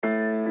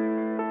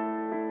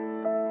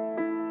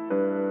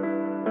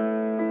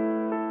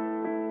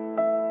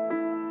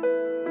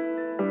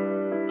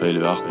خیلی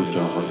وقت بود که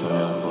میخواستم یه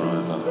حرفا رو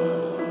بزنم.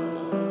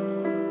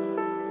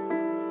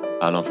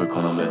 الان فکر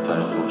کنم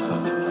بهترین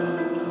فرصت.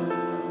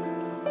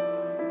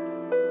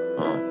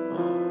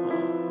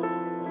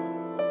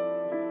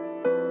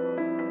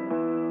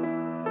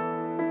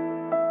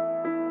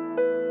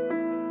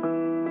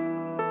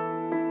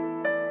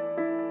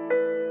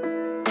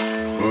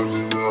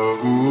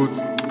 نبود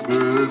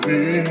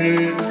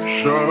ببینی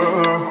شهر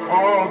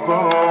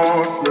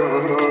آزاد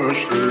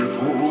گشته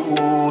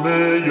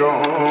خونه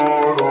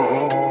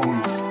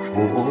یاران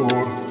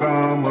پر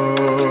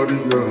ثمر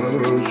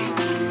گشت.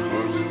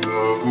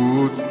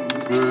 نبود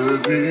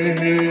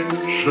ببینی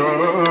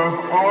شهر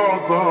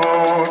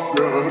آزاد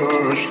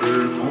گشته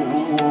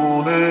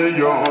خونه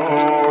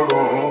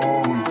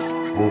یاران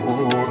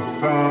پر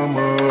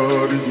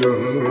ثمر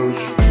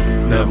گشت.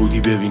 نبودی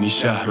ببینی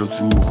شهر رو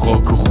تو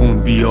خاک و خون،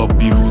 بیاب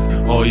بیروز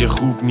های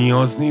خوب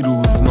نیاز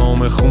نیروز،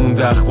 نام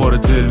خوند اخبار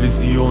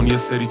تلویزیون، یه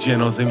سری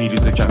جنازه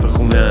میریزه کف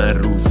خونه هر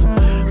روز.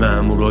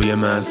 مامورای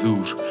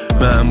معذور،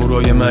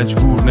 مامورای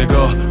مجبور،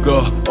 نگاه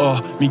گاه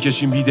آه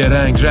میکشیم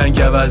بیدرنگ،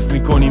 رنگ عوض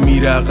میکنیم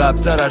میره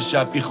عقب‌تر، هر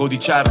شب بی خودی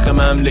چرخ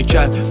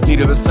مملکت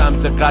میره به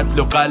سمت قتل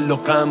و قل و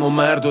غم و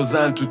مرد و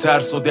زن، تو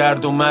ترس و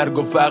درد و مرگ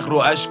و فقر و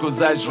اشک و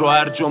زجر و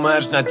هرج و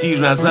مرج، نه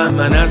تیر نزن،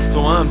 من از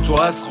تو هم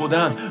تو از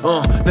خودم.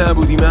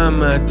 نبودی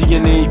محمد دیگه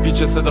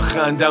نیپیچه صدا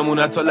خندمون،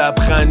 حتی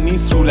لبخند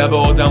نیست رو لب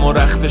آدم ها،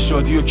 رخت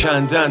شادی و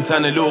کندن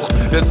تن لخ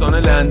رسانه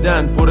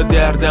لندن پر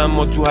دردم،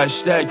 ما تو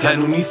هشتگ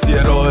هنو نیست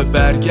یه راه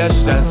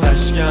برگشت از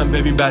اشکم.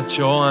 ببین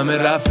بچه ها همه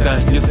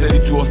رفتن، یه سری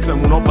تو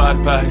آسمونا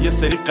پرپر، یه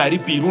سری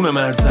قریب بیرون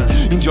مرزن،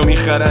 اینجا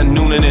میخرن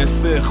نون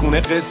نصفه، خونه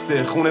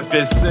قسطه خونه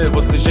قصه،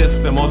 واسه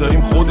جسته ما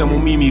داریم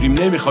خودمون میمیریم،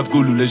 نمیخواد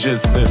گلوله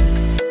جسته.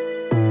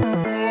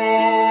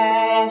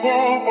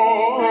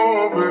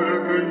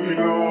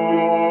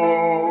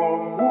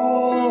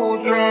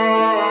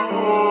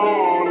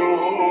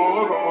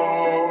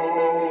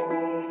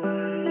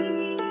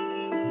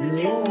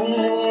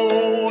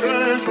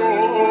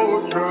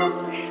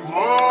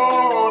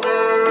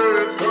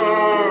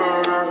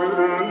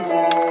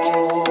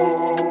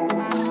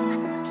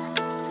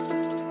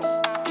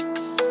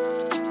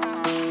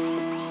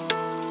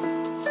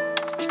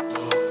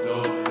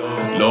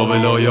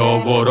 لابلای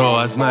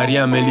آوارا از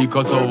مریم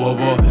ملیکا تا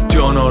بابا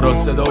جانارا،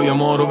 صدای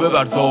ما رو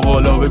ببر تا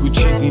بالا، بگو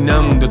چیزی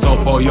نمونده تا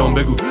پایان،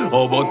 بگو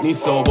آباد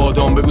نیست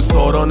آبادان، بگو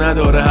سارا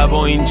نداره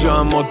هوا اینجا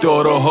اما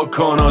داراها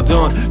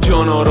کانادان،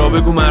 جانارا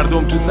بگو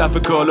مردم تو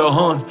صف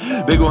کالاهان،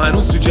 بگو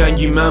هنوز تو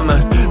جنگی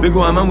محمد،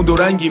 بگو هممون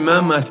دورنگی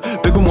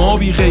محمد، بگو ما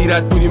بی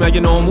غیرت بودیم اگه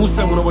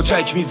ناموسمونو با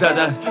چک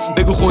میزدن،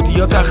 بگو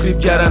خودیا تخریب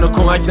کردن و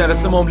کمک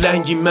نرسه مام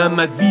لنگی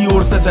محمد، بی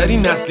عرضه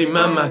ترین نسلی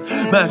محمد،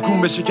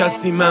 محکوم به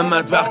شکستی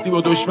محمد، وقتی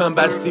با دشمن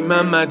بستی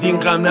محمد، این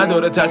غم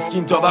نداره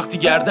تسکین تا وقتی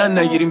گردن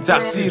نگیریم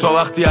تقصیر، تا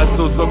وقتی از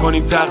سوسا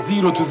کنیم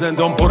تقدیر و تو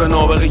زندان پر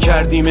نابغه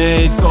کردیم.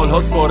 ای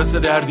سالهاست وارث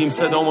دردیم،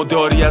 صدامو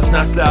داری از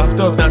نسل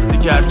 70، نسلی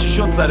که هرچی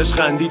شد سرش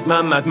خندید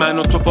محمد، من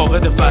و تو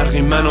فاقد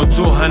فرقیم، من و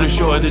تو هنو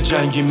شاهد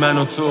جنگیم، من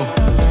و تو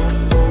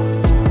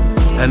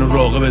هنو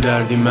راقب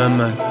دردیم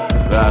محمد.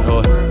 به هر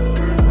حال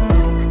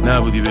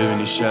نبودی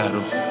ببینی شهر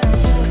رو.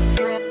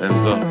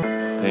 امضا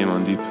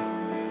پیمان دیپ.